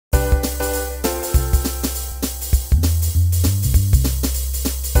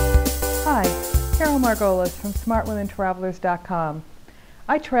Carol Margolis from SmartWomenTravelers.com.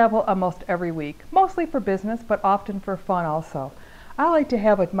 I travel almost every week, mostly for business, but often for fun also. I like to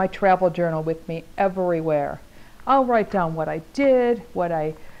have my travel journal with me everywhere. I'll write down what I did, what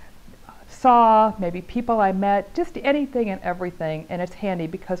I saw, maybe people I met, just anything and everything, and it's handy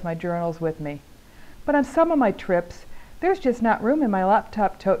because my journal's with me. But on some of my trips, there's just not room in my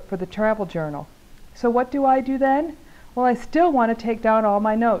laptop tote for the travel journal. So what do I do then? Well, I still want to take down all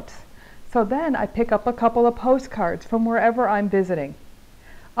my notes. So then I pick up a couple of postcards from wherever I'm visiting.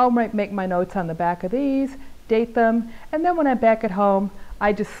 I'll make my notes on the back of these, date them, and then when I'm back at home,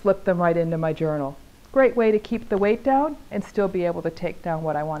 I just slip them right into my journal. Great way to keep the weight down and still be able to take down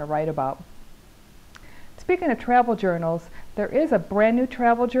what I want to write about. Speaking of travel journals, there is a brand new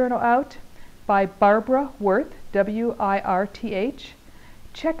travel journal out by Barbara Wirth, W-I-R-T-H.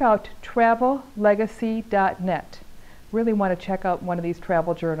 Check out travellegacy.net. Really want to check out one of these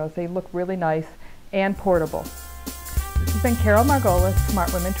travel journals. They look really nice and portable. This has been Carol Margolis,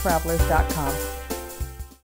 SmartWomenTravelers.com.